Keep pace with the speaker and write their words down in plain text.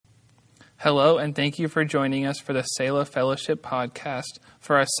Hello, and thank you for joining us for the Selah Fellowship podcast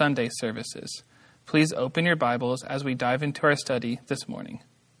for our Sunday services. Please open your Bibles as we dive into our study this morning.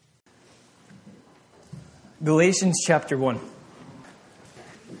 Galatians chapter 1.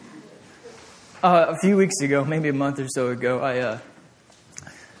 A few weeks ago, maybe a month or so ago,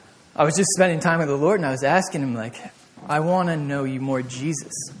 I was just spending time with the Lord, and I was asking Him, I want to know You more,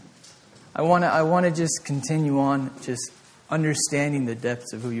 Jesus. I want to just continue on just understanding the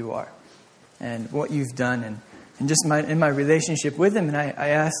depths of who You are and what You've done, and just in my relationship with Him. And I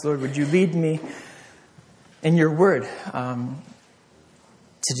asked, Lord, would You lead me in Your Word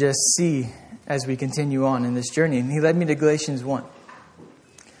to just see as we continue on in this journey. And He led me to Galatians 1.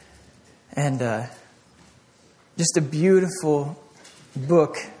 And just a beautiful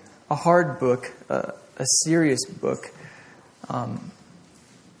book, a hard book, a serious book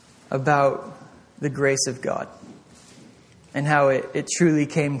about the grace of God and how it truly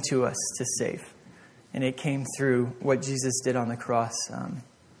came to us to save. And it came through what Jesus did on the cross.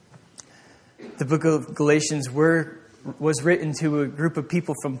 The book of Galatians was written to a group of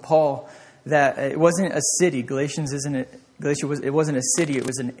people from Paul that it wasn't a city. Galatia wasn't a city, it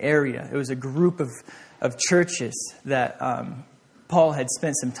was an area. It was a group of churches that Paul had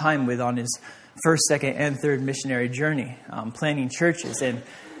spent some time with on his first, second, and third missionary journey, planting churches.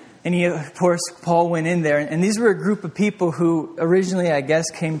 And he, of course, Paul went in there. And these were a group of people who originally, I guess,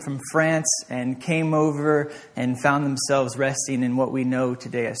 came from France and came over and found themselves resting in what we know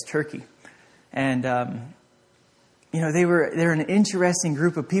today as Turkey. And they're an interesting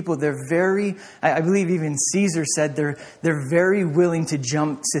group of people. They're very, I believe even Caesar said they're very willing to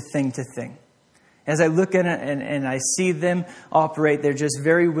jump to thing. As I look at it and I see them operate, they're just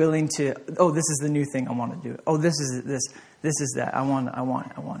very willing to, this is the new thing I want to do. This is that. I want it.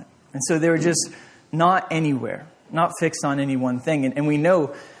 And so they were just not anywhere, not fixed on any one thing. And we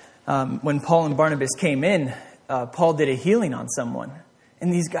know when Paul and Barnabas came in, Paul did a healing on someone.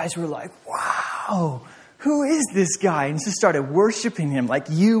 And these guys were like, wow, who is this guy? And just started worshiping him like,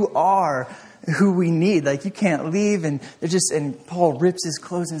 you are who we need. Like, you can't leave. And and Paul rips his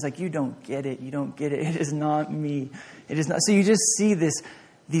clothes and is like, you don't get it. It is not me. It is not. So you just see this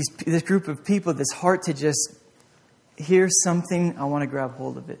group of people, this heart to just, here's something, I want to grab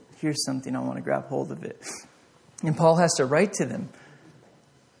hold of it. Here's something, I want to grab hold of it. And Paul has to write to them,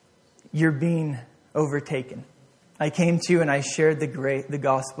 you're being overtaken. I came to you and I shared the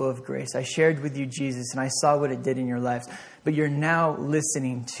gospel of grace. I shared with you Jesus and I saw what it did in your lives. But you're now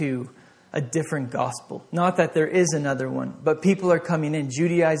listening to a different gospel. Not that there is another one, but people are coming in.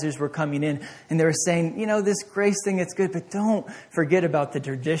 Judaizers were coming in and they were saying, this grace thing, it's good, but don't forget about the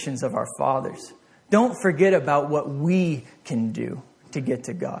traditions of our fathers. Don't forget about what we can do to get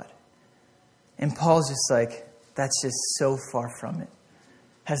to God. And Paul's just like, that's just so far from it.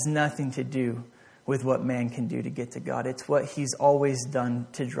 Has nothing to do with what man can do to get to God. It's what He's always done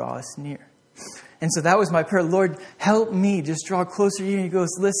to draw us near. And so that was my prayer. Lord, help me just draw closer to You. And He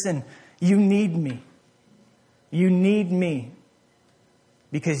goes, listen, you need me. You need me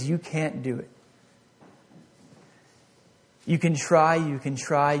because you can't do it. You can try. You can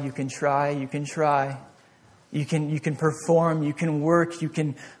perform, you can work, you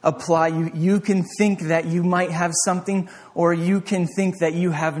can apply, you can think that you might have something, or you can think that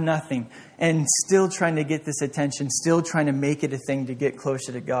you have nothing, and still trying to get this attention, still trying to make it a thing to get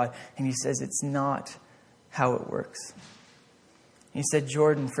closer to God. And He says it's not how it works. He said,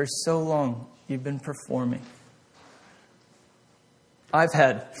 Jordan, for so long you've been performing. I've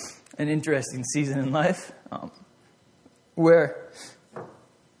had an interesting season in life where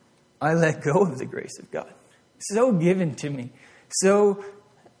I let go of the grace of God. So given to me. So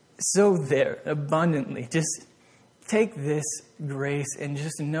there, abundantly. Just take this grace and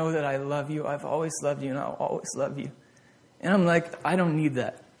just know that I love you. I've always loved you and I'll always love you. And I'm like, I don't need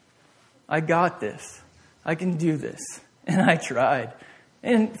that. I got this. I can do this. And I tried.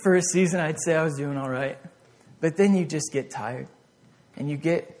 And for a season, I'd say I was doing all right. But then you just get tired. And you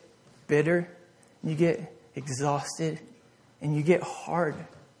get bitter. And you get exhausted. And you get hard.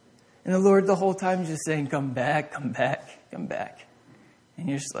 And the Lord the whole time is just saying, come back. And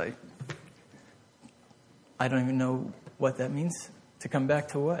you're just like, I don't even know what that means. To come back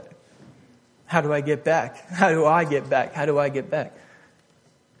to what? How do I get back? How do I get back?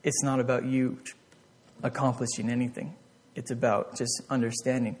 It's not about you accomplishing anything. It's about just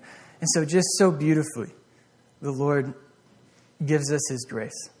understanding. And so just so beautifully, the Lord gives us His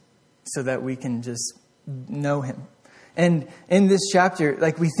grace so that we can just know Him. And in this chapter,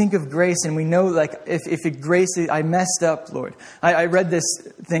 we think of grace and we know, if grace, I messed up, Lord. I read this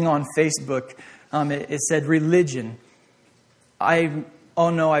thing on Facebook. It said religion. I'm oh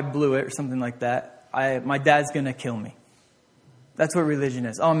no, I blew it or something like that. My dad's going to kill me. That's what religion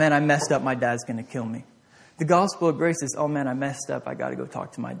is. Oh man, I messed up. My dad's going to kill me. The gospel of grace is, oh man, I messed up. I got to go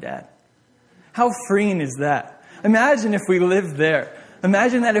talk to my dad. How freeing is that? Imagine if we lived there.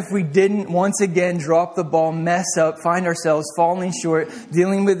 Imagine that if we didn't once again drop the ball, mess up, find ourselves falling short,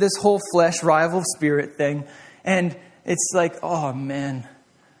 dealing with this whole flesh rival spirit thing. And it's like, oh man,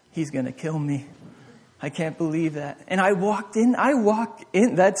 he's going to kill me. I can't believe that. And I walk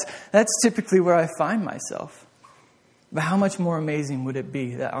in. That's typically where I find myself. But how much more amazing would it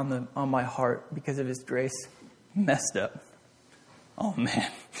be that on my heart, because of His grace, messed up? Oh man,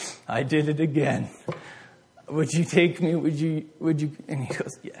 I did it again. Would you take me? Would you? And He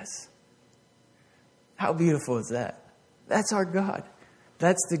goes, yes. How beautiful is that? That's our God.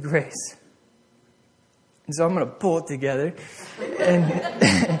 That's the grace. And so I'm going to pull it together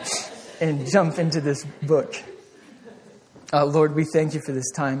and jump into this book. Lord, we thank You for this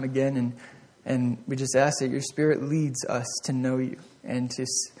time again, and we just ask that Your Spirit leads us to know You and to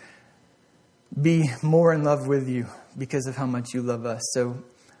be more in love with You because of how much You love us. So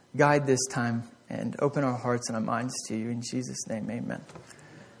guide this time and open our hearts and our minds to You. In Jesus' name, amen.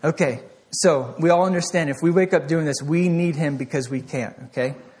 Okay, so we all understand if we wake up doing this, we need Him because we can't,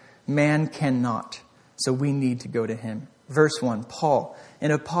 okay? Man cannot, so we need to go to Him. Verse 1, Paul,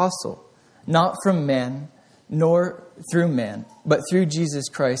 an apostle, not from man, nor through man, but through Jesus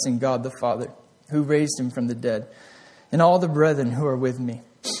Christ and God the Father, who raised Him from the dead, and all the brethren who are with me,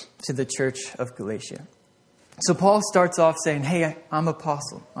 to the church of Galatia. So Paul starts off saying, hey, I'm an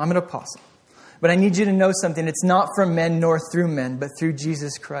apostle. But I need you to know something. It's not from men nor through men, but through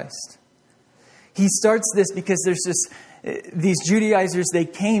Jesus Christ. He starts this because there's these Judaizers, they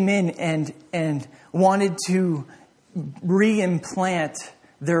came in and wanted to reimplant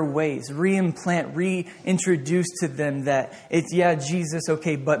their ways, reintroduce to them that it's, yeah, Jesus,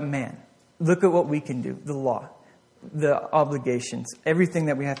 okay, but man. Look at what we can do, the law, the obligations, everything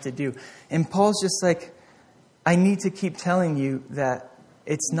that we have to do. And Paul's just like, I need to keep telling you that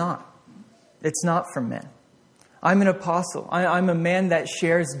it's not. It's not from men. I'm an apostle. I'm a man that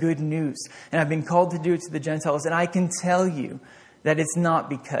shares good news. And I've been called to do it to the Gentiles. And I can tell you that it's not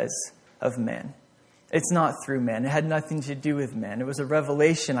because of man. It's not through man. It had nothing to do with man. It was a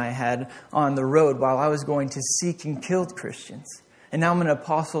revelation I had on the road while I was going to seek and kill Christians. And now I'm an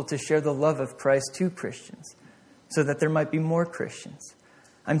apostle to share the love of Christ to Christians so that there might be more Christians.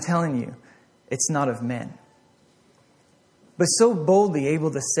 I'm telling you, it's not of men. But so boldly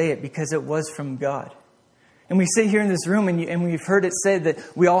able to say it because it was from God. And we sit here in this room and we've heard it said that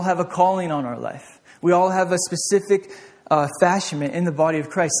we all have a calling on our life. We all have a specific fashionment in the body of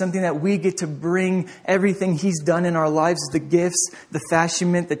Christ. Something that we get to bring everything He's done in our lives, the gifts, the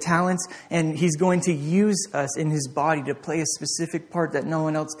fashionment, the talents. And He's going to use us in His body to play a specific part that no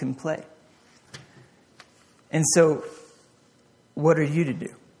one else can play. And so, what are you to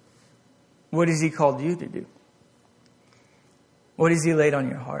do? What has He called you to do? What has He laid on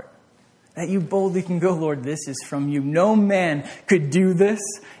your heart? That you boldly can go, Lord, this is from You. No man could do this,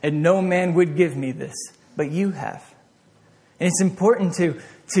 and no man would give me this, but You have. And it's important to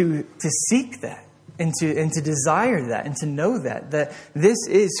seek that, and to desire that, and to know that this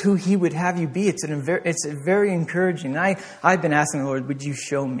is who He would have you be. It's very encouraging. I've been asking the Lord, would You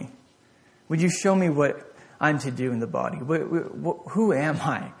show me? Would You show me what I'm to do in the body? Who am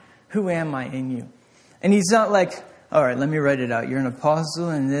I? Who am I in You? And He's not like, all right, let me write it out. You're an apostle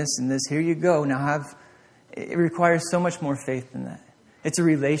and this. Here you go. Now it requires so much more faith than that. It's a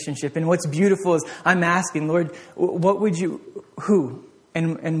relationship. And what's beautiful is I'm asking, Lord, what would You, who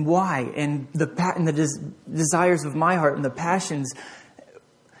and why? And the desires of my heart and the passions.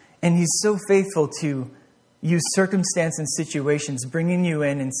 And He's so faithful to use circumstance and situations, bringing you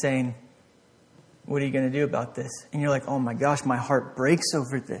in and saying, what are you going to do about this? And you're like, oh my gosh, my heart breaks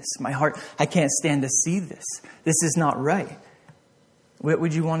over this. My heart, I can't stand to see this. This is not right. What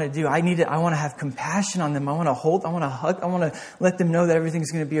would You want to do? I want to have compassion on them. I want to hold, I want to hug. I want to let them know that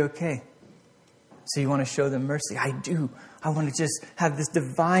everything's going to be okay. So you want to show them mercy? I do. I want to just have this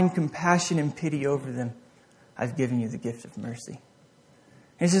divine compassion and pity over them. I've given you the gift of mercy.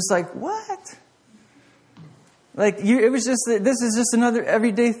 And it's just like, what? It was just, this is just another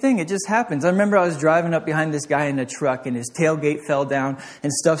everyday thing. It just happens. I remember I was driving up behind this guy in a truck and his tailgate fell down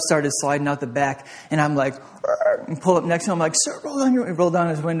and stuff started sliding out the back. And I'm like, and pull up next to him. I'm like, sir, roll down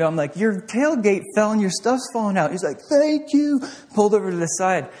his window. I'm like, your tailgate fell and your stuff's falling out. He's like, thank you. Pulled over to the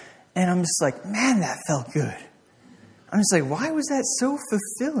side. And I'm just like, man, that felt good. I'm just like, why was that so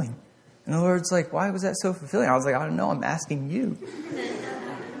fulfilling? And the Lord's like, why was that so fulfilling? I was like, I don't know. I'm asking you.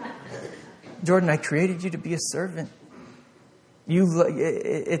 Jordan, I created you to be a servant.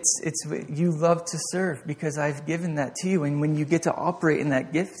 You love to serve because I've given that to you. And when you get to operate in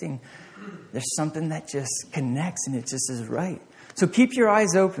that gifting, there's something that just connects and it just is right. So keep your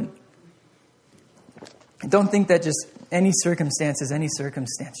eyes open. Don't think that just any circumstance is any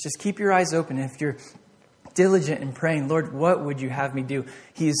circumstance. Just keep your eyes open. If you're diligent in praying, Lord, what would you have me do?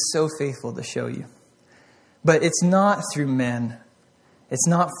 He is so faithful to show you. But it's not through men. It's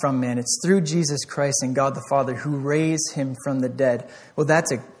not from man. It's through Jesus Christ and God the Father who raised him from the dead. Well,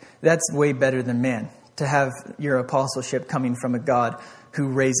 that's way better than man. To have your apostleship coming from a God who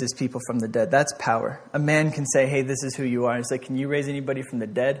raises people from the dead. That's power. A man can say, hey, this is who you are. And it's like, can you raise anybody from the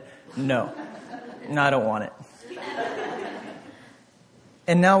dead? No. No, I don't want it.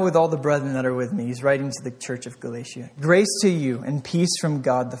 And now with all the brethren that are with me, he's writing to the church of Galatia. Grace to you and peace from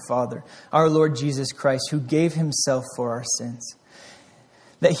God the Father, our Lord Jesus Christ, who gave himself for our sins,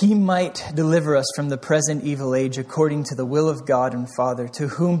 that he might deliver us from the present evil age according to the will of God and Father, to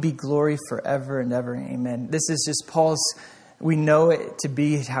whom be glory forever and ever. Amen. This is just Paul's, we know it to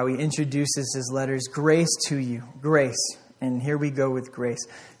be how he introduces his letters. Grace to you. Grace. And here we go with grace.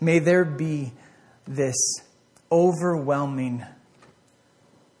 May there be this overwhelming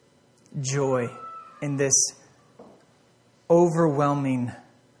joy in this overwhelming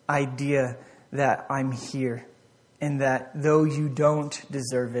idea that I'm here and that though you don't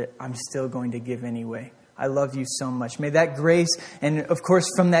deserve it, I'm still going to give anyway. I love you so much. May that grace, and of course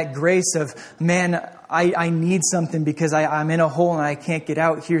from that grace of, man, I need something because I'm in a hole and I can't get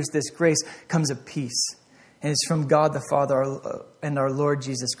out. Here's this grace, comes a peace. And it's from God the Father and our Lord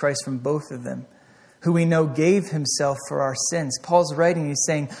Jesus Christ, from both of them, who we know gave himself for our sins. Paul's writing, he's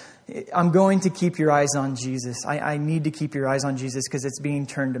saying, I'm going to keep your eyes on Jesus. I need to keep your eyes on Jesus because it's being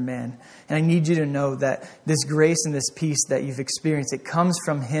turned to man. And I need you to know that this grace and this peace that you've experienced, it comes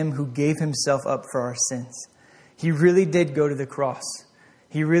from him who gave himself up for our sins. He really did go to the cross.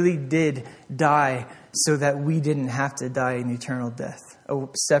 He really did die so that we didn't have to die in eternal death,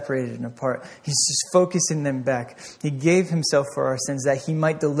 separated and apart. He's just focusing them back. He gave himself for our sins that he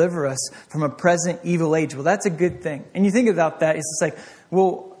might deliver us from a present evil age. Well, that's a good thing. And you think about that, it's just like,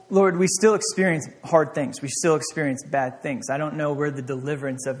 well, Lord, we still experience hard things. We still experience bad things. I don't know where the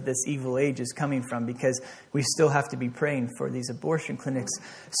deliverance of this evil age is coming from because we still have to be praying for these abortion clinics,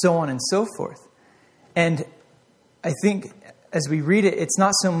 so on and so forth. And I think as we read it, it's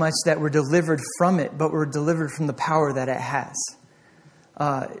not so much that we're delivered from it, but we're delivered from the power that it has.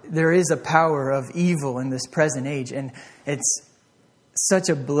 There is a power of evil in this present age, and it's such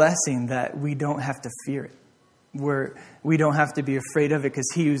a blessing that we don't have to fear it. We don't have to be afraid of it because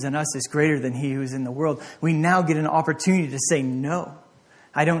he who's in us is greater than he who's in the world. We now get an opportunity to say, no,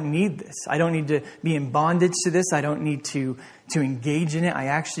 I don't need this. I don't need to be in bondage to this. I don't need to engage in it. I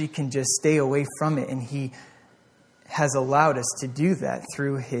actually can just stay away from it. And he has allowed us to do that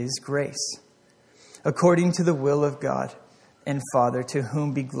through his grace. According to the will of God and Father, to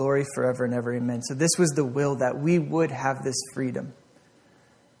whom be glory forever and ever. Amen. So this was the will, that we would have this freedom.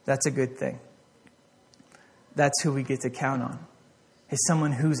 That's a good thing. That's who we get to count on. Is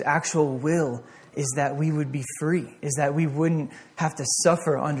someone whose actual will is that we would be free. Is that we wouldn't have to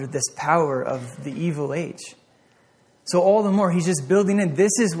suffer under this power of the evil age. So all the more, he's just building in.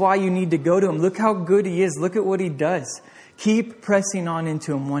 This is why you need to go to him. Look how good he is. Look at what he does. Keep pressing on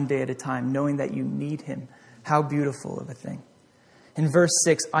into him one day at a time, knowing that you need him. How beautiful of a thing. In verse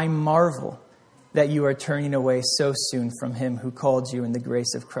 6, I marvel that you are turning away so soon from him who called you in the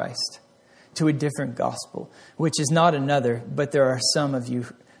grace of Christ to a different gospel, which is not another, but there are some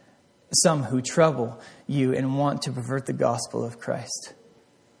who trouble you and want to pervert the gospel of Christ.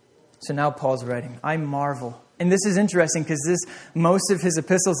 So now Paul's writing, I marvel. And this is interesting because most of his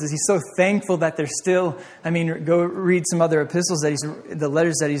epistles is he's so thankful that they're still, go read some other epistles the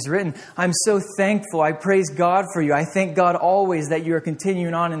letters that he's written. I'm so thankful. I praise God for you. I thank God always that you are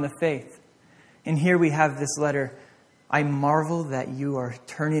continuing on in the faith. And here we have this letter. I marvel that you are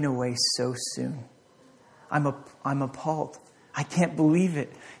turning away so soon. I'm appalled. I can't believe it.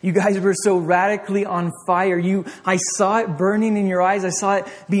 You guys were so radically on fire. I saw it burning in your eyes. I saw it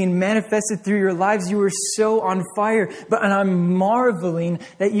being manifested through your lives. You were so on fire. And I'm marveling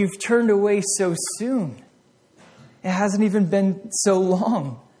that you've turned away so soon. It hasn't even been so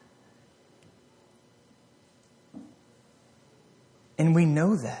long. And we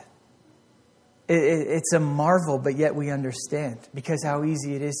know that. It's a marvel, but yet we understand because how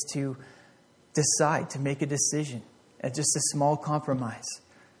easy it is to decide, to make a decision at just a small compromise.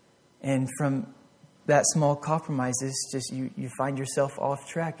 And from that small compromise, it's just you find yourself off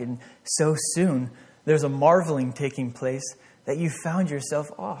track. And so soon, there's a marveling taking place that you found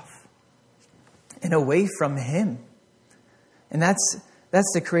yourself off and away from him. And that's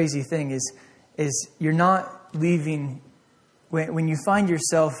the crazy thing is you're not leaving, when you find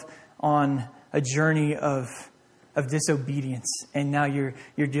yourself on a journey of disobedience, and now you're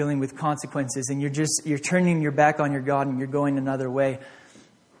dealing with consequences, and you're turning your back on your God and you're going another way.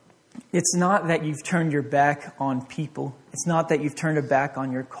 It's not that you've turned your back on people. It's not that you've turned a back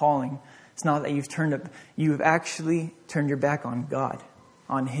on your calling. It's not that you've actually turned your back on God,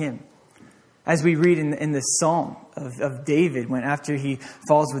 on Him. As we read in the Psalm of David, when after he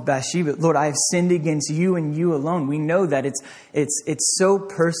falls with Bathsheba, Lord, I have sinned against you and you alone. We know that it's so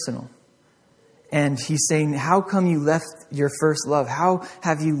personal. And he's saying, how come you left your first love? How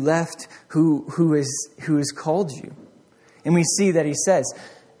have you left who has called you? And we see that he says,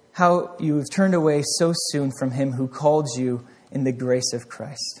 how you have turned away so soon from him who called you in the grace of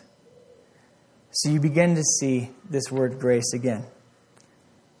Christ. So you begin to see this word grace again.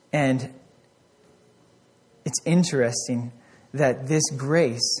 And it's interesting that this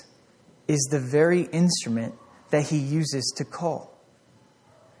grace is the very instrument that he uses to call.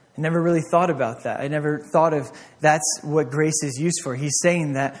 I never really thought about that. I never thought of that's what grace is used for. He's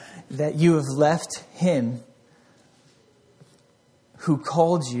saying that you have left him who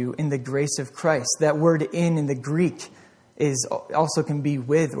called you in the grace of Christ. That word in the Greek is also can be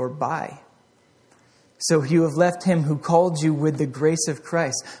with or by. So you have left him who called you with the grace of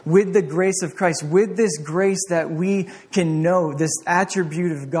Christ. With the grace of Christ. With this grace that we can know. This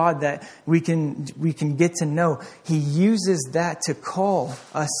attribute of God that we can get to know. He uses that to call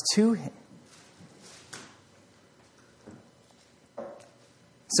us to him.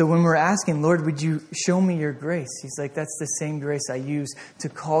 So when we're asking, Lord, would you show me your grace? He's like, that's the same grace I use to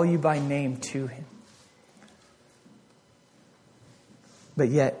call you by name to him. But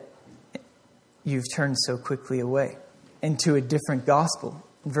yet, you've turned so quickly away into a different gospel.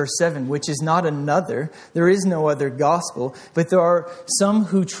 Verse 7, which is not another. There is no other gospel, but there are some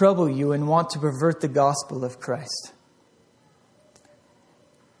who trouble you and want to pervert the gospel of Christ.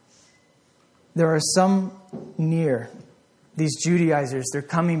 There are some near. These Judaizers, they're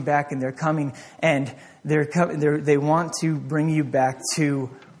coming back and they want to bring you back to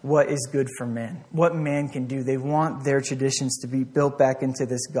what is good for man, what man can do. They want their traditions to be built back into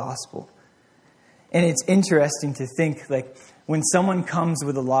this gospel. And it's interesting to think, like, when someone comes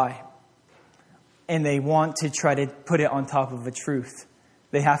with a lie and they want to try to put it on top of a truth,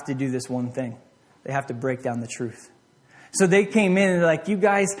 they have to do this one thing. They have to break down the truth. So they came in and they're like, you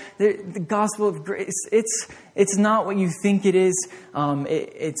guys, the gospel of grace, it's not what you think it is.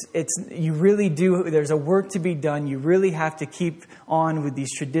 You really do. There's a work to be done. You really have to keep on with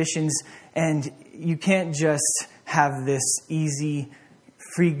these traditions. And you can't just have this easy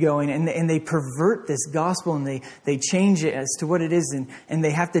free going, and they pervert this gospel and they change it as to what it is, and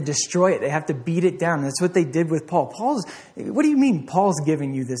they have to destroy it. They have to beat it down. That's what they did with Paul. What do you mean Paul's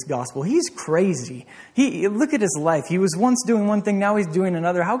giving you this gospel? He's crazy. Look at his life. He was once doing one thing, now he's doing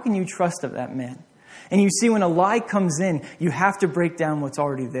another. How can you trust that man? And you see, when a lie comes in, you have to break down what's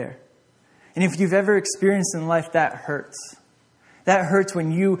already there. And if you've ever experienced in life, that hurts. That hurts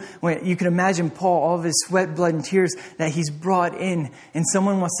when you can imagine Paul, all of his sweat, blood, and tears that he's brought in, and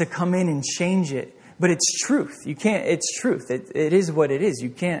someone wants to come in and change it. But it's truth. It's truth. It is what it is.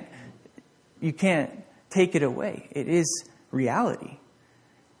 You can't take it away. It is reality.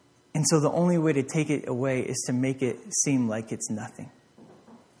 And so the only way to take it away is to make it seem like it's nothing.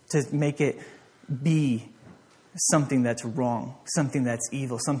 To make it be something that's wrong, something that's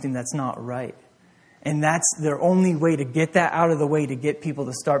evil, something that's not right. And that's their only way to get that out of the way, to get people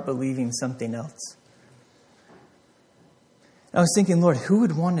to start believing something else. I was thinking, Lord, who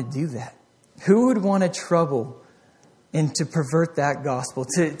would want to do that? Who would want to trouble and to pervert that gospel?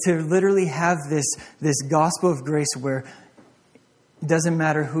 To literally have this gospel of grace where it doesn't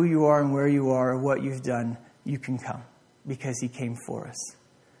matter who you are and where you are or what you've done, you can come because he came for us.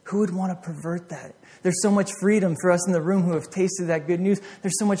 Who would want to pervert that? There's so much freedom for us in the room who have tasted that good news.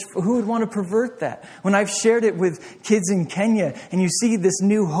 There's so much. Who would want to pervert that? When I've shared it with kids in Kenya and you see this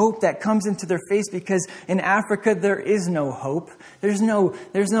new hope that comes into their face, because in Africa there is no hope. There's no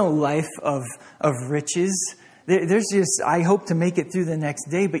life of riches. There's just, I hope to make it through the next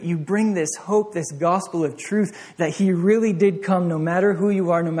day. But you bring this hope, this gospel of truth, that he really did come no matter who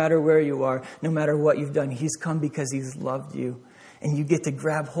you are, no matter where you are, no matter what you've done. He's come because he's loved you. And you get to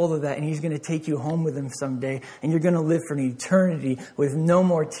grab hold of that, and he's going to take you home with him someday. And you're going to live for an eternity with no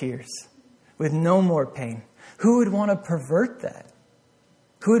more tears, with no more pain. Who would want to pervert that?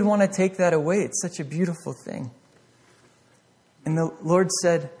 Who would want to take that away? It's such a beautiful thing. And the Lord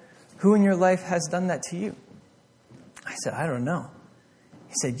said, who in your life has done that to you? I said, I don't know.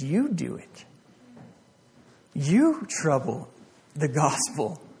 He said, you do it. You trouble the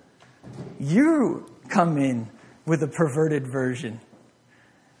gospel. You come in with a perverted version.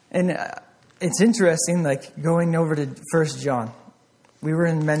 And it's interesting, like going over to 1 John. We were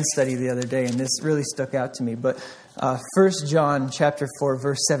in men's study the other day, and this really stuck out to me. But 1 John chapter 4,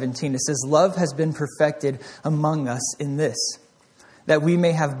 verse 17, it says, "Love has been perfected among us in this, that we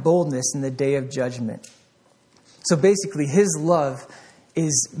may have boldness in the day of judgment." So basically, his love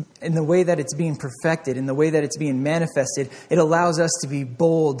is, in the way that it's being perfected, in the way that it's being manifested, it allows us to be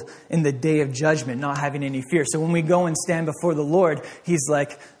bold in the day of judgment, not having any fear. So when we go and stand before the Lord, he's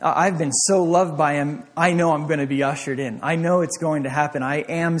like, I've been so loved by him, I know I'm going to be ushered in. I know it's going to happen. I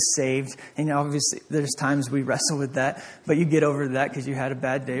am saved. And obviously, there's times we wrestle with that, but you get over that because you had a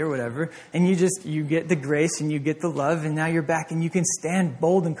bad day or whatever. And you get the grace and you get the love, and now you're back and you can stand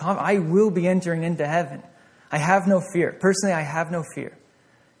bold and confident. I will be entering into heaven. I have no fear. Personally, I have no fear.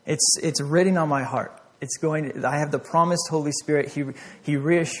 It's written on my heart. I have the promised Holy Spirit. He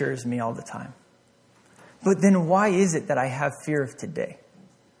reassures me all the time. But then why is it that I have fear of today?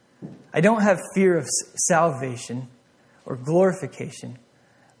 I don't have fear of salvation or glorification,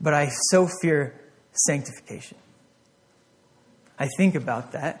 but I so fear sanctification. I think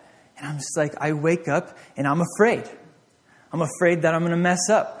about that, and I'm just like, I wake up and I'm afraid. I'm afraid that I'm going to mess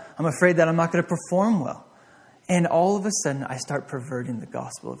up. I'm afraid that I'm not going to perform well. And all of a sudden, I start perverting the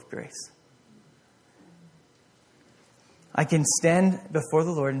gospel of grace. I can stand before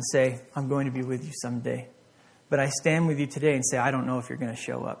the Lord and say, I'm going to be with you someday. But I stand with you today and say, I don't know if you're going to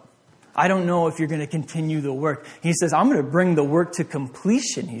show up. I don't know if you're going to continue the work. He says, I'm going to bring the work to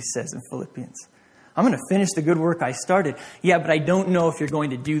completion, he says in Philippians. I'm going to finish the good work I started. Yeah, but I don't know if you're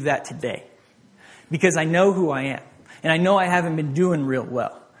going to do that today. Because I know who I am. And I know I haven't been doing real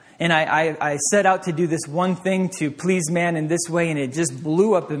well. And I set out to do this one thing to please man in this way, and it just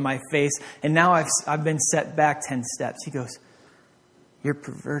blew up in my face. And now I've been set back 10 steps. He goes, you're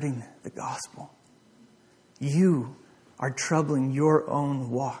perverting the gospel. You are troubling your own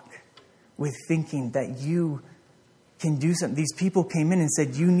walk with thinking that you can do something. These people came in and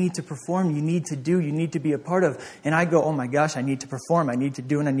said, you need to perform, you need to do, you need to be a part of. And I go, oh my gosh, I need to perform, I need to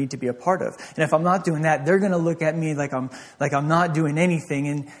do, and I need to be a part of. And if I'm not doing that, they're going to look at me like I'm not doing anything.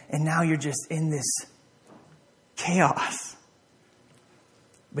 And now you're just in this chaos.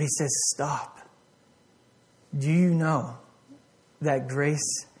 But he says, stop. Do you know that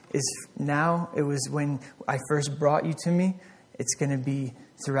grace is now, it was when I first brought you to me, it's going to be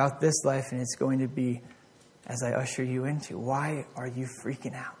throughout this life, and it's going to be as I usher you into. Why are you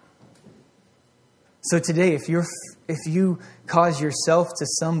freaking out? So today, if you cause yourself to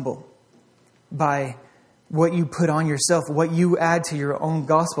stumble by what you put on yourself, what you add to your own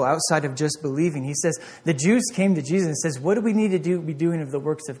gospel outside of just believing, he says, the Jews came to Jesus and says, what do we need to be doing of the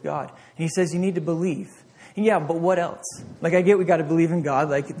works of God? And he says, you need to believe. And yeah, but what else? Like, I get we got to believe in God,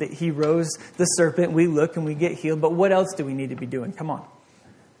 like that he rose the serpent, we look and we get healed, but what else do we need to be doing? Come on.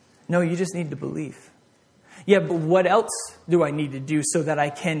 No, you just need to believe. Yeah, but what else do I need to do so that I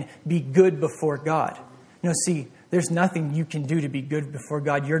can be good before God? No, see, there's nothing you can do to be good before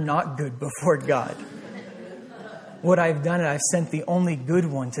God. You're not good before God. What I've done is I've sent the only good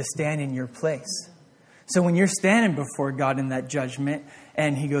one to stand in your place. So when you're standing before God in that judgment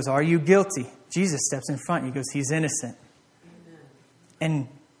and he goes, are you guilty? Jesus steps in front. He goes, he's innocent. And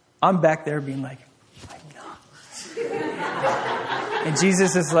I'm back there being like, I'm not. And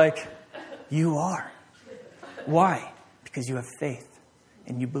Jesus is like, you are. Why? Because you have faith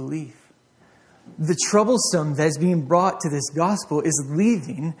and you believe. The troublesome that's being brought to this gospel is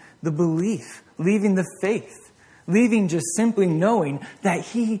leaving the belief, leaving the faith, leaving just simply knowing that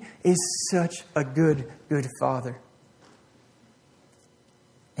he is such a good Father.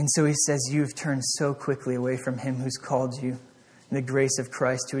 And so he says, you've turned so quickly away from him who's called you in the grace of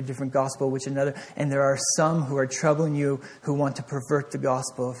Christ to a different gospel, which another. And there are some who are troubling you who want to pervert the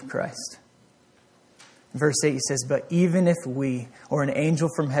gospel of Christ. Verse 8, he says, but even if we or an angel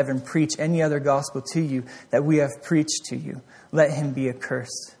from heaven preach any other gospel to you that we have preached to you, let him be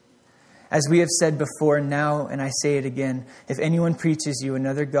accursed. As we have said before, now, and I say it again, if anyone preaches you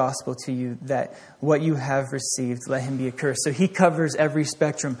another gospel to you that what you have received, let him be accursed. So he covers every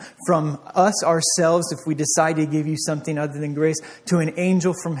spectrum, from us ourselves, if we decide to give you something other than grace, to an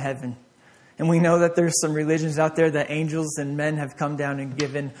angel from heaven. And we know that there's some religions out there that angels and men have come down and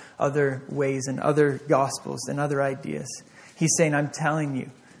given other ways and other gospels and other ideas. He's saying, I'm telling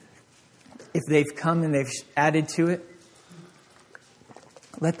you, if they've come and they've added to it,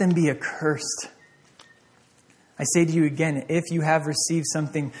 let them be accursed. I say to you again, if you have received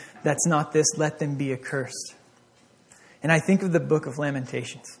something that's not this, let them be accursed. And I think of the book of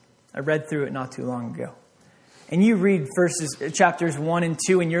Lamentations. I read through it not too long ago. and you read chapters 1 and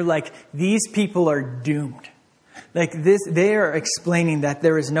 2, and you're like, these people are doomed. Like this, they are explaining that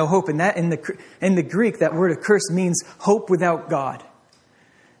there is no hope. And that in the Greek, that word accursed means hope without God.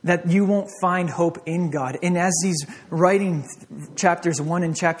 That you won't find hope in God. And as he's writing chapters 1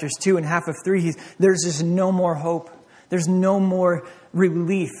 and chapters 2 and half of 3, there's just no more hope. There's no more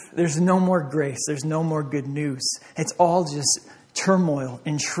relief. There's no more grace. There's no more good news. It's all just turmoil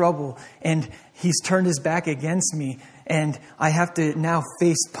and trouble. And he's turned his back against me. And I have to now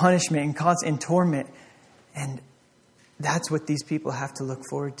face punishment and constant torment. And that's what these people have to look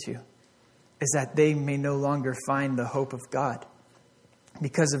forward to, is that they may no longer find the hope of God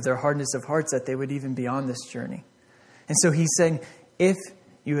because of their hardness of hearts, that they would even be on this journey. And so he's saying, if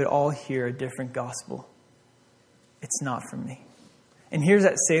you would all hear a different gospel, it's not from me. And here's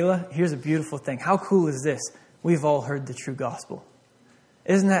at Selah, here's a beautiful thing. How cool is this? We've all heard the true gospel.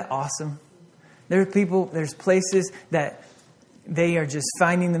 Isn't that awesome? There are people, there's places that they are just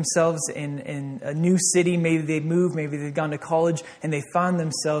finding themselves in a new city. Maybe they moved, maybe they've gone to college, and they found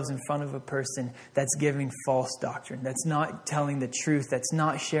themselves in front of a person that's giving false doctrine, that's not telling the truth, that's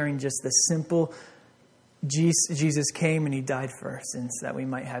not sharing just the simple, Jesus came and he died for our sins that we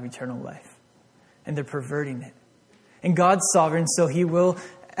might have eternal life. And they're perverting it. And God's sovereign, so he will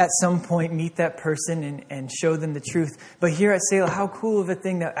at some point meet that person and show them the truth. But here at Selah, how cool of a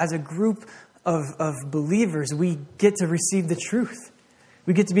thing that as a group of believers, we get to receive the truth.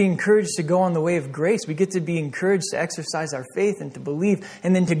 We get to be encouraged to go on the way of grace. We get to be encouraged to exercise our faith and to believe,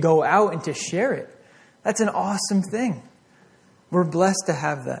 and then to go out and to share it. That's an awesome thing. We're blessed to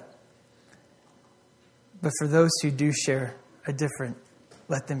have that. But for those who do share a different,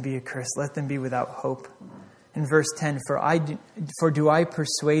 let them be accursed. Let them be without hope. In verse 10, for do I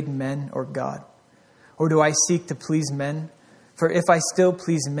persuade men or God? Or do I seek to please men? For if I still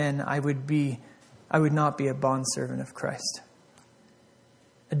please men, I would not be a bondservant of Christ.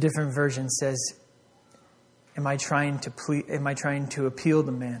 A different version says, am I trying to appeal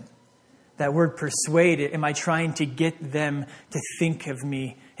to man? That word persuade, am I trying to get them to think of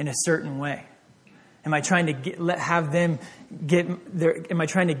me in a certain way? Am I trying to get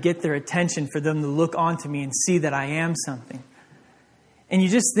their attention for them to look onto me and see that I am something? And you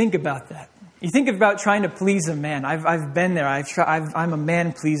just think about that. You think about trying to please a man. I've been there. I'm a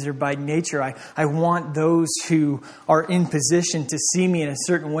man pleaser by nature. I want those who are in position to see me in a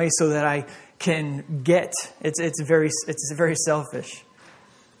certain way so that I can get. It's very selfish.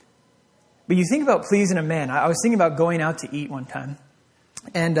 But you think about pleasing a man. I was thinking about going out to eat one time,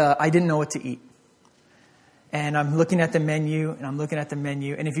 and I didn't know what to eat. And I'm looking at the menu,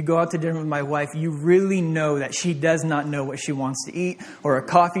 and if you go out to dinner with my wife, you really know that she does not know what she wants to eat, or a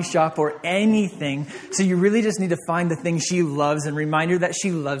coffee shop, or anything. So you really just need to find the thing she loves and remind her that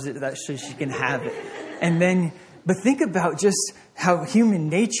she loves it, so she can have it. But think about just how human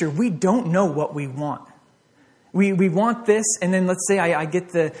nature, we don't know what we want. We want this, and then let's say I get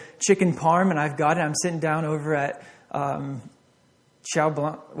the chicken parm, and I've got it. I'm sitting down over at Chow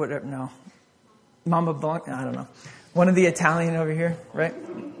Blanc, whatever, no. Mama Blanc, I don't know. One of the Italian over here, right?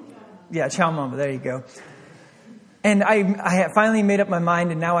 Yeah, Chow Mama, there you go. And I finally made up my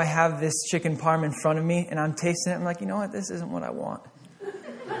mind, and now I have this chicken parm in front of me, and I'm tasting it. I'm like, you know what? This isn't what I want.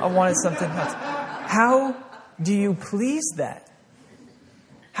 I wanted something else. How do you please that?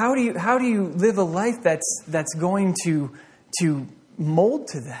 How do you live a life that's going to mold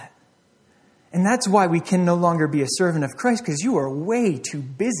to that? And that's why we can no longer be a servant of Christ, because you are way too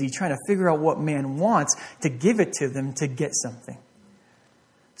busy trying to figure out what man wants to give it to them to get something.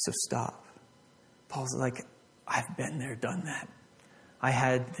 So stop. Paul's like, I've been there, done that. I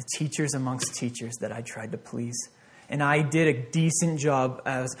had the teachers amongst teachers that I tried to please. And I did a decent job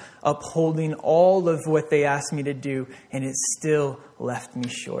as upholding all of what they asked me to do, and it still left me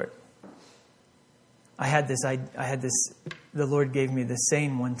short. I had this, the Lord gave me this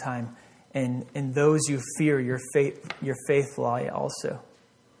saying one time, and in those you fear, your faith lie also.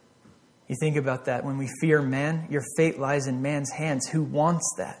 You think about that. When we fear man, your fate lies in man's hands. Who wants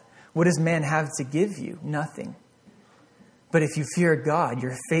that? What does man have to give you? Nothing. But if you fear God,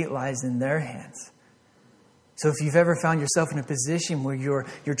 your fate lies in their hands. So if you've ever found yourself in a position where you're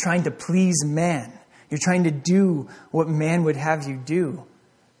trying to please man, you're trying to do what man would have you do,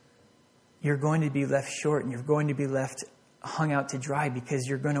 you're going to be left short, and you're going to be left hung out to dry, because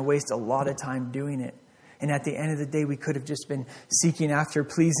you're going to waste a lot of time doing it. And at the end of the day, we could have just been seeking after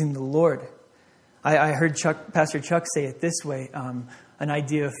pleasing the Lord. I heard Pastor Chuck say it this way, an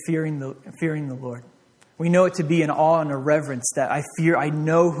idea of fearing the Lord. We know it to be an awe and a reverence that I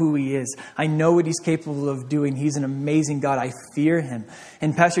know who he is. I know what he's capable of doing. He's an amazing God. I fear him.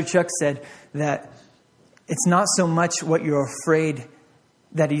 And Pastor Chuck said that It's not so much what you're afraid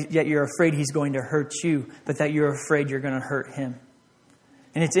yet you're afraid he's going to hurt you, but that you're afraid you're going to hurt him.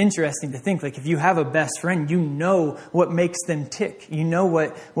 And it's interesting to think, like, if you have a best friend, you know what makes them tick. You know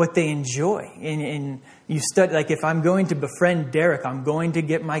what they enjoy. And you study, like, if I'm going to befriend Derek, I'm going to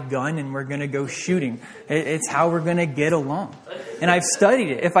get my gun and we're going to go shooting. It's how we're going to get along. And I've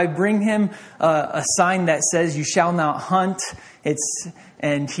studied it. If I bring him a sign that says, "You shall not hunt,"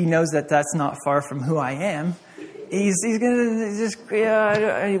 and he knows that that's not far from who I am, he's going to just,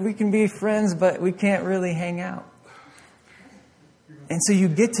 we can be friends, but we can't really hang out. And so you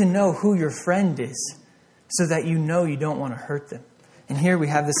get to know who your friend is so that you know you don't want to hurt them. And here we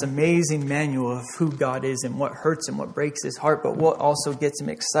have this amazing manual of who God is and what hurts him, what breaks his heart, but what also gets him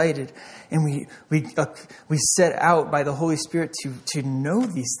excited. And we set out by the Holy Spirit to know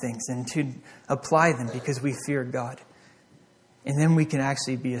these things and to apply them because we fear God. And then we can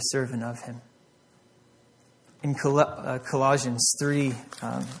actually be a servant of him. In Colossians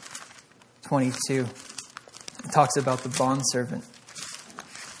 3:22, it talks about the bondservant.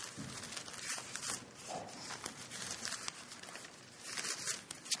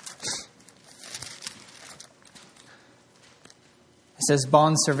 It says,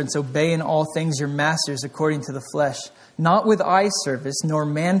 "Bondservants, obey in all things your masters according to the flesh, not with eye service nor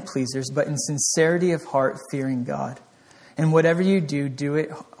man pleasers, but in sincerity of heart, fearing God. And whatever you do, do it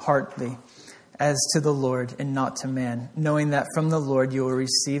heartily, as to the Lord and not to man, knowing that from the Lord you will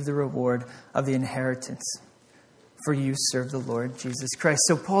receive the reward of the inheritance. For you serve the Lord Jesus Christ."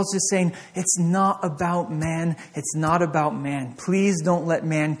 So Paul's just saying, it's not about man. It's not about man. Please don't let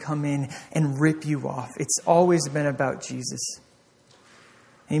man come in and rip you off. It's always been about Jesus.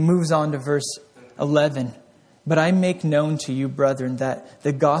 He moves on to verse 11. "But I make known to you, brethren, that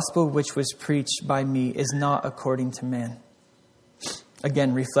the gospel which was preached by me is not according to man."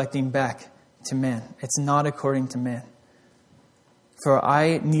 Again, reflecting back to man. It's not according to man. "For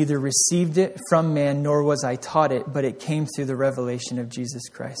I neither received it from man, nor was I taught it, but it came through the revelation of Jesus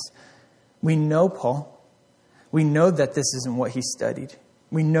Christ." We know Paul. We know that this isn't what he studied.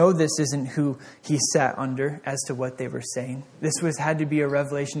 We know this isn't who he sat under as to what they were saying. This had to be a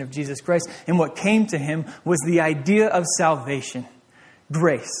revelation of Jesus Christ. And what came to him was the idea of salvation,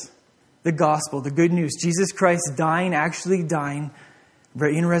 grace, the gospel, the good news. Jesus Christ actually dying,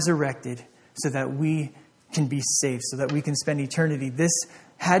 being resurrected, so that we can be saved, so that we can spend eternity. This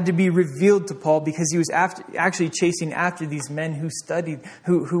had to be revealed to Paul because he was actually chasing after these men who studied,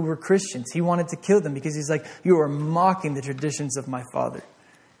 who were Christians. He wanted to kill them because he's like, "You are mocking the traditions of my father.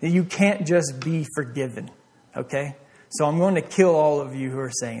 You can't just be forgiven, okay? So I'm going to kill all of you who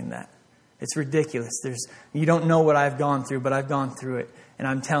are saying that. It's ridiculous. You don't know what I've gone through, but I've gone through it. And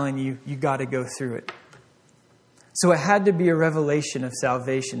I'm telling you, you got to go through it." So it had to be a revelation of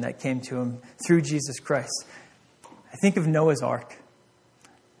salvation that came to him through Jesus Christ. I think of Noah's Ark.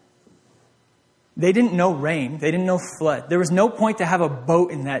 They didn't know rain. They didn't know flood. There was no point to have a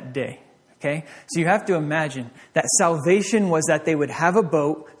boat in that day. Okay? So you have to imagine that salvation was that they would have a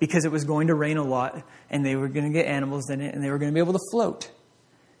boat because it was going to rain a lot and they were going to get animals in it and they were going to be able to float.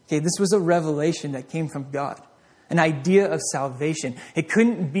 Okay, this was a revelation that came from God. An idea of salvation. It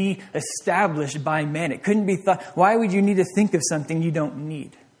couldn't be established by man. It couldn't be thought. Why would you need to think of something you don't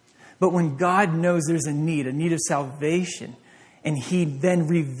need? But when God knows there's a need of salvation, and he then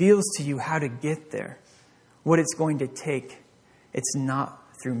reveals to you how to get there, what it's going to take, it's not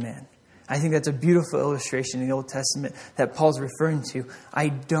through man. I think that's a beautiful illustration in the Old Testament that Paul's referring to.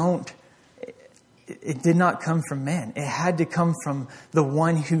 It did not come from man. It had to come from the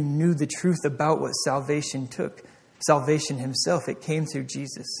one who knew the truth about what salvation took. Salvation himself. It came through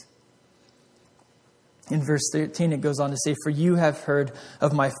Jesus. In verse 13, it goes on to say, "For you have heard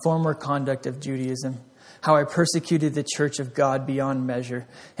of my former conduct of Judaism, how I persecuted the church of God beyond measure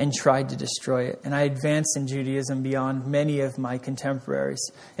and tried to destroy it. And I advanced in Judaism beyond many of my contemporaries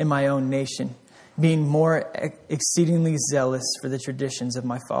in my own nation, being more exceedingly zealous for the traditions of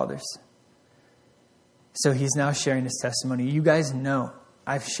my fathers." So he's now sharing his testimony. You guys know,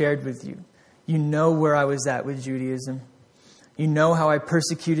 I've shared with you. You know where I was at with Judaism. You know how I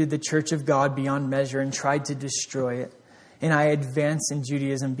persecuted the church of God beyond measure and tried to destroy it. And I advanced in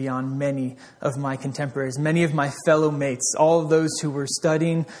Judaism beyond many of my contemporaries, many of my fellow mates, all of those who were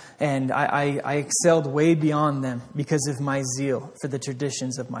studying, and I excelled way beyond them because of my zeal for the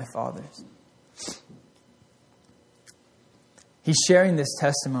traditions of my fathers. He's sharing this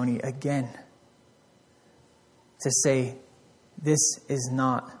testimony again to say, this is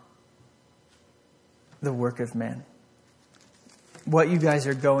not the work of man. What you guys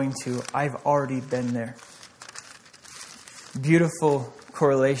are going to, I've already been there. Beautiful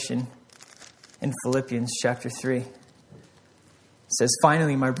correlation in Philippians chapter 3. It says,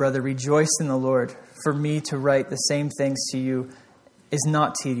 "Finally, my brother, rejoice in the Lord. For me to write the same things to you is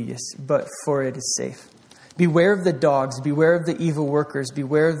not tedious, but for it is safe. Beware of the dogs, beware of the evil workers,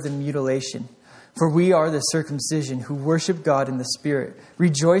 beware of the mutilation. For we are the circumcision who worship God in the Spirit.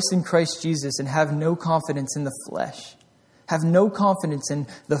 Rejoice in Christ Jesus and have no confidence in the flesh." Have no confidence in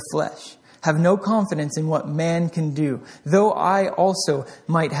the flesh. Have no confidence in what man can do, though I also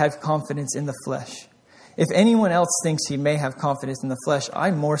might have confidence in the flesh. If anyone else thinks he may have confidence in the flesh,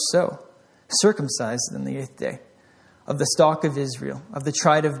 I more so, circumcised on the 8th day, of the stock of Israel, of the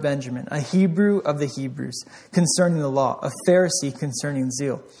tribe of Benjamin, a Hebrew of the Hebrews, concerning the law, a Pharisee concerning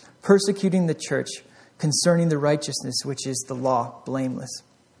zeal, persecuting the church, concerning the righteousness which is the law, blameless.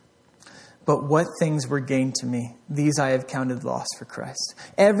 But what things were gained to me, these I have counted loss for Christ.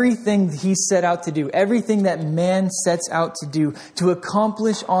 Everything he set out to do, everything that man sets out to do, to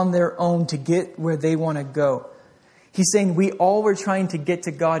accomplish on their own to get where they want to go. He's saying we all were trying to get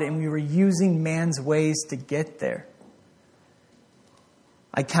to God and we were using man's ways to get there.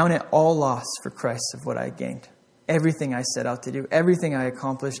 I count it all loss for Christ of what I gained. Everything I set out to do, everything I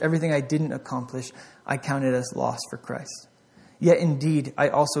accomplished, everything I didn't accomplish, I count it as loss for Christ. Yet indeed, I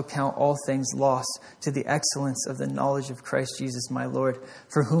also count all things loss to the excellence of the knowledge of Christ Jesus my Lord,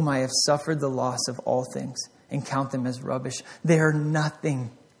 for whom I have suffered the loss of all things, and count them as rubbish. They are nothing.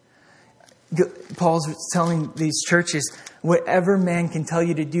 Paul's telling these churches, whatever man can tell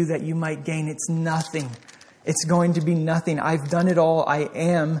you to do that you might gain, it's nothing. It's going to be nothing. I've done it all. I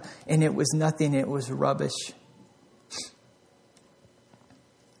am, and it was nothing. It was rubbish.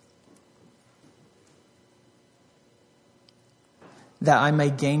 That I may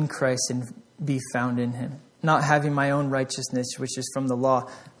gain Christ and be found in him, not having my own righteousness, which is from the law,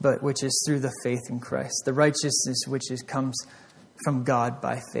 but which is through the faith in Christ. The righteousness comes from God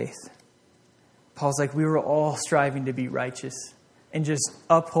by faith. Paul's like, we were all striving to be righteous and just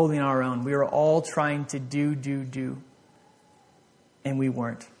upholding our own. We were all trying to do. And we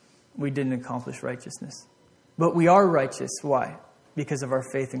weren't. We didn't accomplish righteousness. But we are righteous. Why? Because of our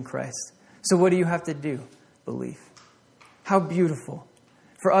faith in Christ. So what do you have to do? Believe. How beautiful.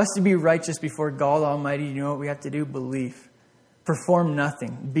 For us to be righteous before God Almighty, you know what we have to do? Believe. Perform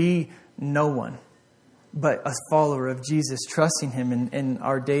nothing. Be no one. But a follower of Jesus, trusting him in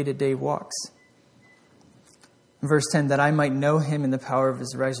our day-to-day walks. Verse 10, that I might know him in the power of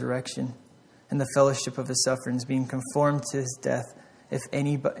his resurrection and the fellowship of his sufferings, being conformed to his death, if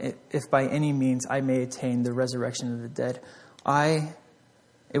by any means I may attain the resurrection of the dead.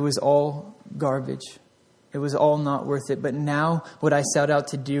 It was all garbage. It was all not worth it. But now what I set out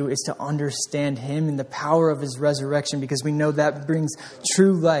to do is to understand him in the power of his resurrection, because we know that brings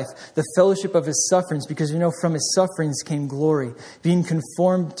true life. The fellowship of his sufferings, because we know from his sufferings came glory. Being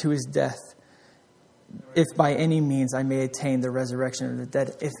conformed to his death, if by any means I may attain the resurrection of the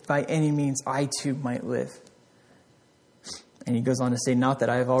dead. If by any means I too might live. And he goes on to say, not that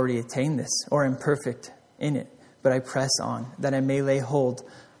I have already attained this or am perfect in it, but I press on, that I may lay hold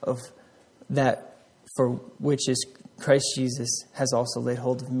of that for which is Christ Jesus has also laid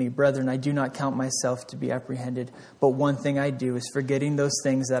hold of me. Brethren, I do not count myself to be apprehended, but one thing I do is forgetting those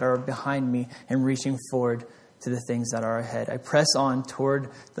things that are behind me and reaching forward to the things that are ahead. I press on toward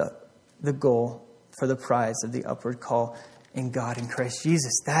the goal for the prize of the upward call in God in Christ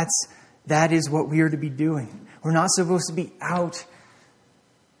Jesus. That is what we are to be doing. We're not supposed to be out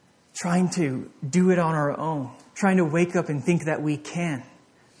trying to do it on our own, trying to wake up and think that we can,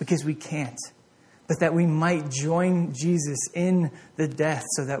 because we can't. But that we might join Jesus in the death,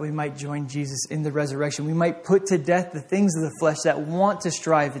 so that we might join Jesus in the resurrection. We might put to death the things of the flesh that want to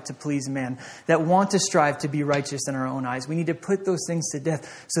strive to please man, that want to strive to be righteous in our own eyes. We need to put those things to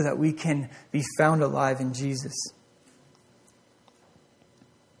death so that we can be found alive in Jesus.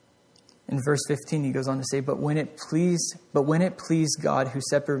 In verse 15, he goes on to say, But when it pleased God, who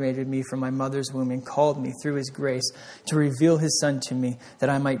separated me from my mother's womb and called me through his grace to reveal his Son to me, that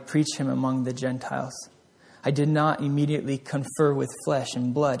I might preach him among the Gentiles. I did not immediately confer with flesh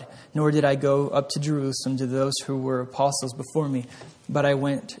and blood, nor did I go up to Jerusalem to those who were apostles before me, but I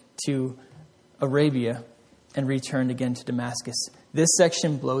went to Arabia and returned again to Damascus. This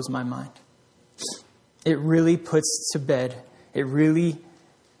section blows my mind. It really puts to bed, it really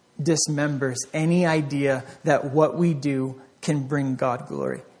dismembers any idea that what we do can bring God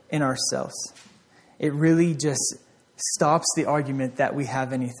glory in ourselves. It really just stops the argument that we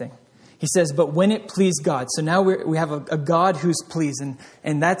have anything. He says, but when it pleased God. So now we have a God who's pleased.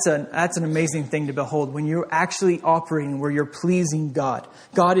 And that's an amazing thing to behold. When you're actually operating where you're pleasing God.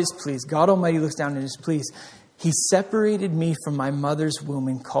 God is pleased. God Almighty looks down and is pleased. He separated me from my mother's womb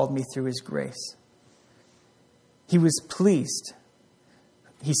and called me through his grace. He was pleased.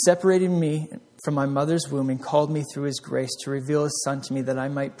 He separated me from my mother's womb and called me through his grace to reveal his Son to me that I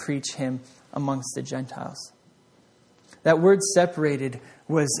might preach him amongst the Gentiles. That word separated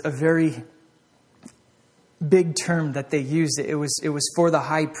was a very big term that they used. It was for the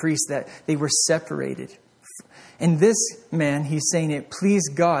high priest that they were separated. And this man, he's saying it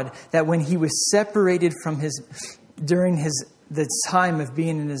pleased God that when he was separated from the time of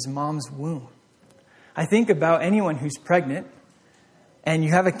being in his mom's womb. I think about anyone who's pregnant and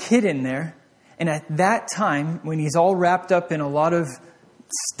you have a kid in there, and at that time, when he's all wrapped up in a lot of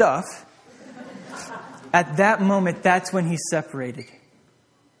stuff, at that moment, that's when he's separated.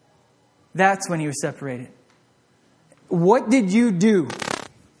 That's when he was separated. What did you do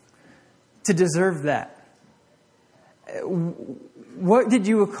to deserve that? What did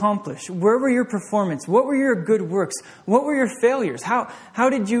you accomplish? Where were your performance? What were your good works? What were your failures? How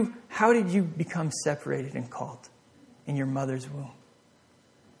did you become separated and called in your mother's womb?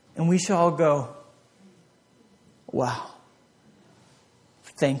 And we shall all go, wow,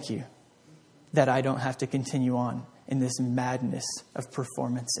 thank you that I don't have to continue on in this madness of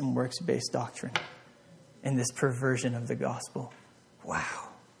performance and works-based doctrine, in this perversion of the gospel. Wow.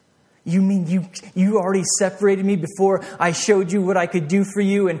 You mean you already separated me before I showed you what I could do for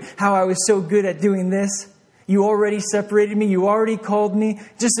you and how I was so good at doing this? You already separated me. You already called me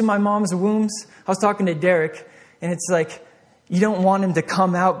just in my mom's wombs. I was talking to Derek, and it's like, you don't want him to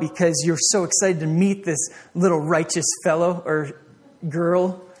come out because you're so excited to meet this little righteous fellow or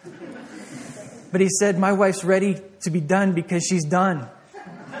girl. But he said, my wife's ready to be done because she's done.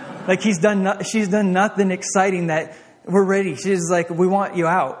 Like she's done nothing exciting that we're ready. She's like, we want you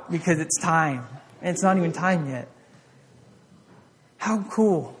out because it's time. And it's not even time yet. How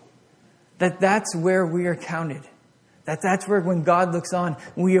cool that's where we are counted. That's where when God looks on,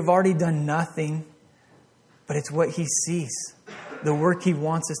 we have already done nothing, but it's what he sees. The work he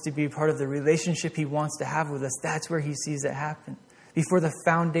wants us to be a part of, the relationship he wants to have with us, that's where he sees it happen. Before the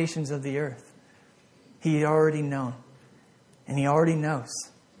foundations of the earth, he had already known. And he already knows.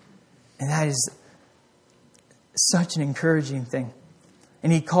 And that is such an encouraging thing.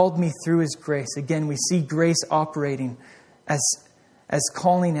 And he called me through his grace. Again, we see grace operating as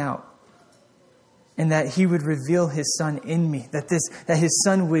calling out. And that he would reveal his Son in me. That his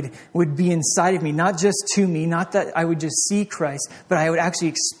Son would be inside of me. Not just to me. Not that I would just see Christ. But I would actually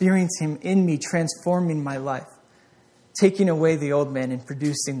experience him in me, transforming my life. Taking away the old man and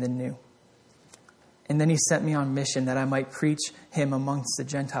producing the new. And then he sent me on mission that I might preach him amongst the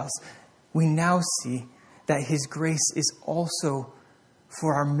Gentiles. We now see that his grace is also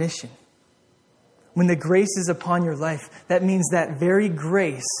for our mission. When the grace is upon your life, that means that very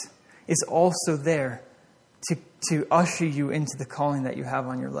grace is also there to usher you into the calling that you have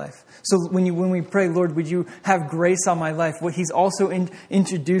on your life. So when we pray, Lord, would you have grace on my life? What he's also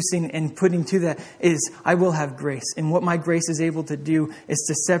introducing and putting to that is, I will have grace. And what my grace is able to do is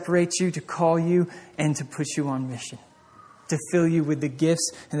to separate you, to call you, and to put you on mission. To fill you with the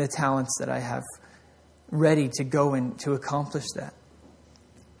gifts and the talents that I have ready to go and to accomplish that.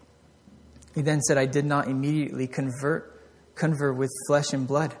 He then said, I did not immediately convert with flesh and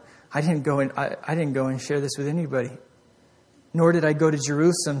blood. I didn't go and share this with anybody. Nor did I go to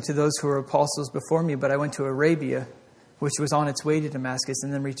Jerusalem to those who were apostles before me, but I went to Arabia, which was on its way to Damascus,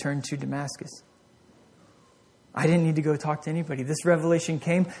 and then returned to Damascus. I didn't need to go talk to anybody. This revelation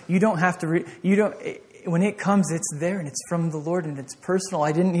came. You don't have to. When it comes, it's there, and it's from the Lord, and it's personal.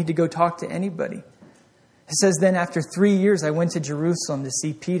 I didn't need to go talk to anybody. It says, then after 3 years, I went to Jerusalem to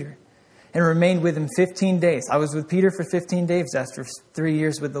see Peter. And remained with him 15 days. I was with Peter for 15 days after 3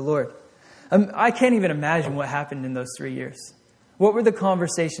 years with the Lord. I can't even imagine what happened in those 3 years. What were the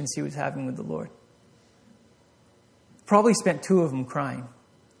conversations he was having with the Lord? Probably spent 2 of them crying.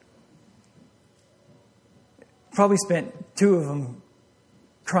 Probably spent 2 of them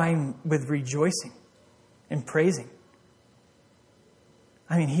crying with rejoicing and praising.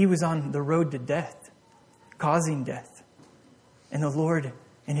 I mean, he was on the road to death, causing death. And the Lord,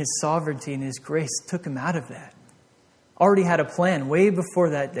 in his sovereignty and his grace, took him out of that. Already had a plan way before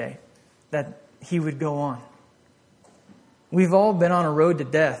that day that he would go on. We've all been on a road to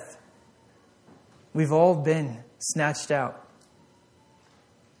death. We've all been snatched out.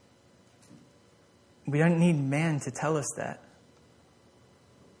 We don't need man to tell us that.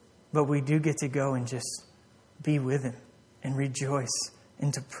 But we do get to go and just be with him and rejoice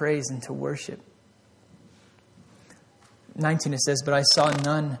and to praise and to worship. 19 it says, but I saw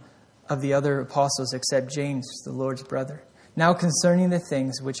none of the other apostles except James, the Lord's brother. Now concerning the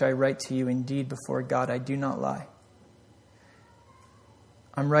things which I write to you, indeed before God I do not lie.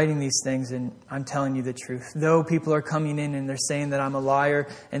 I'm writing these things and I'm telling you the truth. Though people are coming in and they're saying that I'm a liar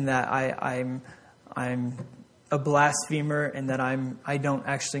and that I'm a blasphemer and that I don't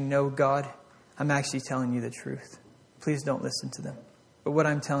actually know God, I'm actually telling you the truth. Please don't listen to them. But what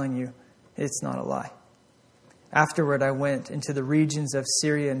I'm telling you, it's not a lie. Afterward, I went into the regions of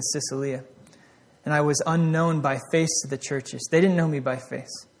Syria and Cilicia, and I was unknown by face to the churches. They didn't know me by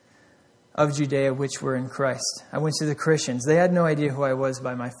face. Of Judea, which were in Christ. I went to the Christians. They had no idea who I was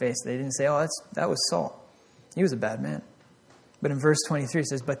by my face. They didn't say, oh, that was Saul. He was a bad man. But in verse 23 it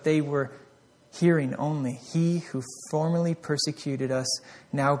says, but they were hearing only. He who formerly persecuted us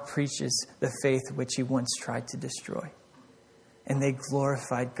now preaches the faith which he once tried to destroy. And they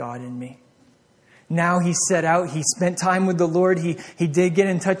glorified God in me. Now he set out. He spent time with the Lord. He did get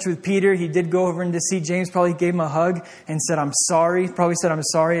in touch with Peter. He did go over and to see James. Probably gave him a hug and said, I'm sorry. Probably said, I'm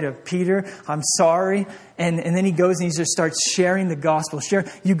sorry to Peter. I'm sorry. And then he goes and he just starts sharing the gospel.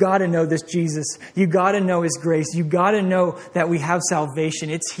 You got to know this Jesus. You got to know his grace. You got to know that we have salvation.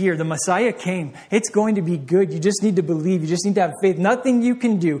 It's here. The Messiah came. It's going to be good. You just need to believe. You just need to have faith. Nothing you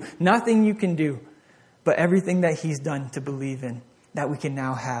can do. Nothing you can do. But everything that he's done to believe in, that we can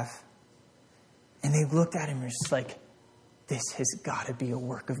now have. And they looked at him and were just like, this has got to be a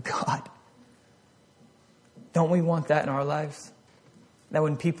work of God. Don't we want that in our lives? That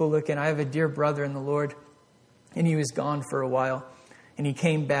when people look in, I have a dear brother in the Lord, and he was gone for a while. And he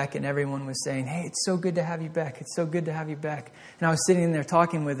came back and everyone was saying, hey, it's so good to have you back. It's so good to have you back. And I was sitting in there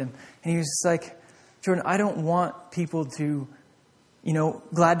talking with him. And he was just like, Jordan, I don't want people to,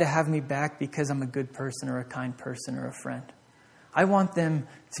 glad to have me back because I'm a good person or a kind person or a friend. I want them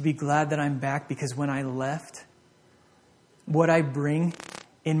to be glad that I'm back because when I left, what I bring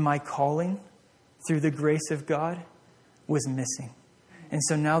in my calling through the grace of God was missing. And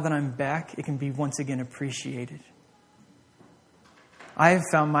so now that I'm back, it can be once again appreciated. I have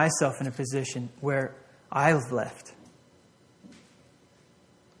found myself in a position where I've left.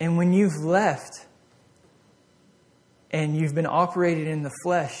 And when you've left and you've been operated in the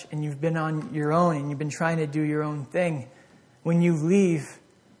flesh and you've been on your own and you've been trying to do your own thing, when you leave,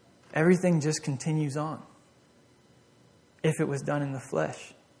 everything just continues on. If it was done in the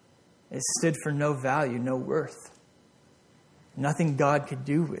flesh, it stood for no value, no worth. Nothing God could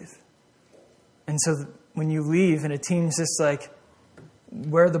do with. And so when you leave and a team's just like,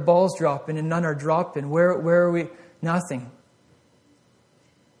 where are the balls dropping and none are dropping? Where are we? Nothing.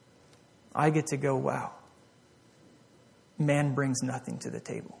 I get to go, wow. Man brings nothing to the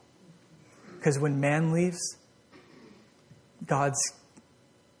table. Because when man leaves, God's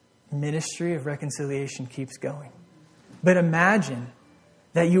ministry of reconciliation keeps going. But imagine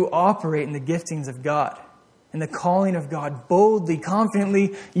that you operate in the giftings of God and the calling of God boldly,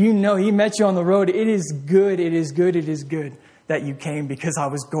 confidently. He met you on the road. It is good, it is good, it is good that you came because I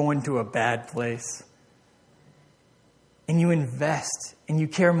was going to a bad place. And you invest and you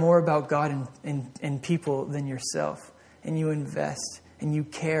care more about God and people than yourself. And you invest. And you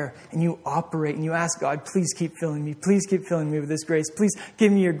care, and you operate, and you ask God, please keep filling me. Please keep filling me with this grace. Please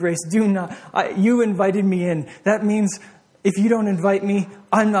give me your grace. You invited me in. That means if you don't invite me,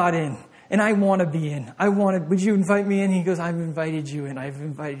 I'm not in. And I want to be in. Would you invite me in? He goes, I've invited you in. I've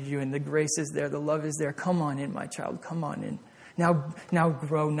invited you in. The grace is there. The love is there. Come on in, my child. Come on in. Now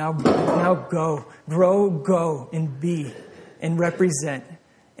grow. Now go. Grow, go, and be, and represent,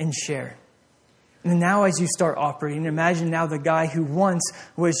 and share. And now as you start operating, imagine now the guy who once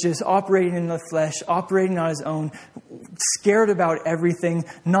was just operating in the flesh, operating on his own, scared about everything,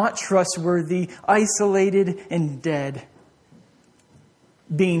 not trustworthy, isolated and dead,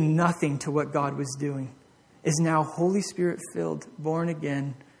 being nothing to what God was doing, is now Holy Spirit filled, born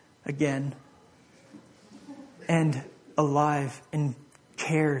again, and alive and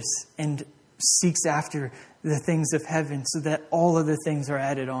cares and seeks after the things of heaven so that all other things are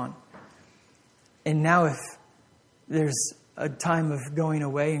added on. And now if there's a time of going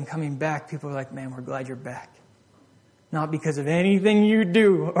away and coming back, people are like, man, we're glad you're back. Not because of anything you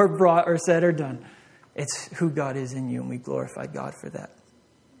do or brought or said or done. It's who God is in you, and we glorify God for that.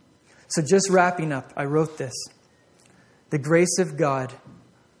 So just wrapping up, I wrote this. The grace of God,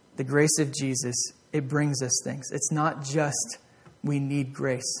 the grace of Jesus, it brings us things. It's not just we need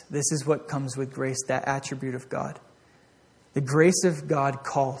grace. This is what comes with grace, that attribute of God. The grace of God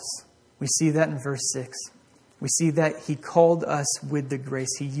calls. We see that in verse 6. We see that he called us with the grace.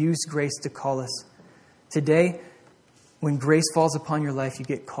 He used grace to call us. Today, when grace falls upon your life, you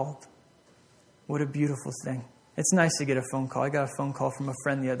get called. What a beautiful thing. It's nice to get a phone call. I got a phone call from a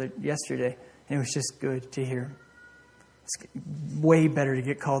friend yesterday, and it was just good to hear. It's way better to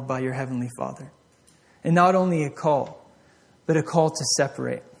get called by your Heavenly Father. And not only a call, but a call to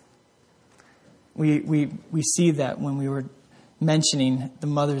separate. We see that when we were mentioning the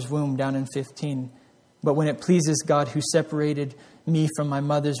mother's womb down in 15. But when it pleases God who separated me from my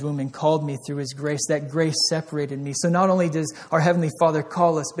mother's womb and called me through His grace, that grace separated me. So not only does our Heavenly Father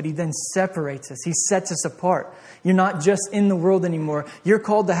call us, but He then separates us. He sets us apart. You're not just in the world anymore. You're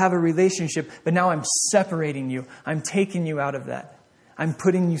called to have a relationship, but now I'm separating you. I'm taking you out of that. I'm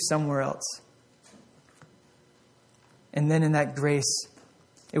putting you somewhere else. And then in that grace,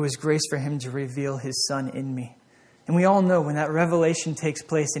 it was grace for Him to reveal His Son in me. And we all know when that revelation takes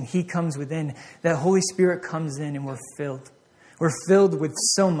place and He comes within, that Holy Spirit comes in and we're filled. We're filled with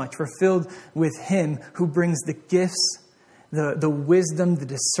so much. We're filled with Him who brings the gifts, the wisdom, the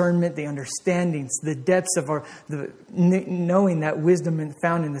discernment, the understandings, the depths of knowing that wisdom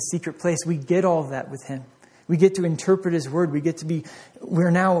found in the secret place. We get all of that with Him. We get to interpret His Word.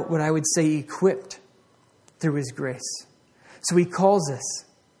 We're now, what I would say, equipped through His grace. So He calls us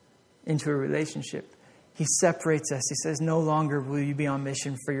into a relationship. He separates us. He says, no longer will you be on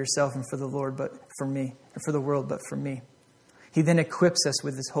mission for yourself and for the Lord, but for me, or for the world, but for me. He then equips us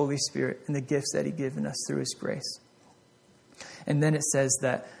with His Holy Spirit and the gifts that He's given us through His grace. And then it says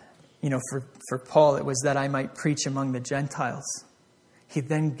that, for Paul, it was that I might preach among the Gentiles. He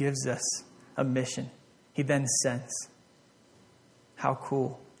then gives us a mission. He then sends. How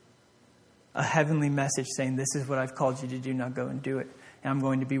cool. A heavenly message saying, this is what I've called you to do, now go and do it. And I'm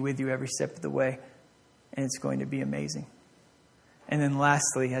going to be with you every step of the way. And it's going to be amazing. And then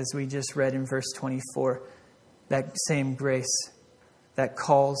lastly, as we just read in verse 24, that same grace that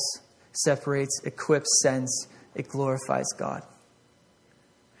calls, separates, equips, sends, it glorifies God.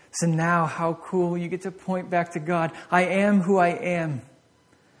 So now, how cool, you get to point back to God. I am who I am,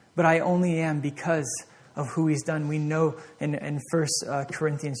 but I only am because of who He's done. We know in 1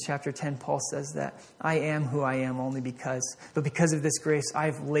 Corinthians chapter 10, Paul says that I am who I am only because. But because of this grace,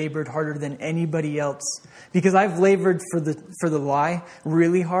 I've labored harder than anybody else. Because I've labored for the lie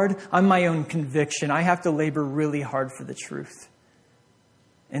really hard. I'm my own conviction. I have to labor really hard for the truth.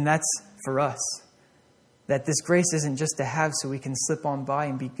 And that's for us. That this grace isn't just to have so we can slip on by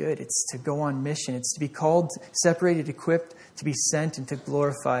and be good. It's to go on mission. It's to be called, separated, equipped, to be sent, and to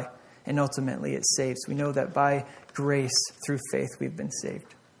glorify. And ultimately it saves. We know that by grace, through faith, we've been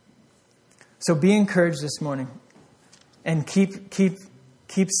saved. So be encouraged this morning. And keep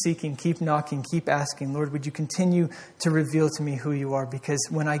seeking, keep knocking, keep asking. Lord, would you continue to reveal to me who you are? Because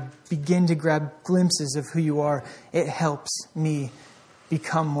when I begin to grab glimpses of who you are, it helps me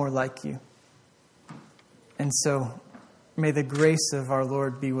become more like you. And so may the grace of our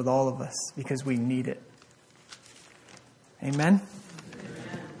Lord be with all of us because we need it. Amen.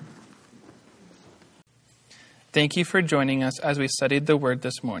 Thank you for joining us as we studied the Word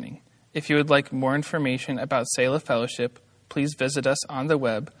this morning. If you would like more information about Selah Fellowship, please visit us on the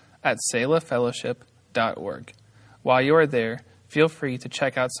web at selahfellowship.org. While you are there, feel free to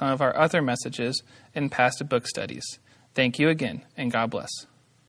check out some of our other messages and past book studies. Thank you again, and God bless.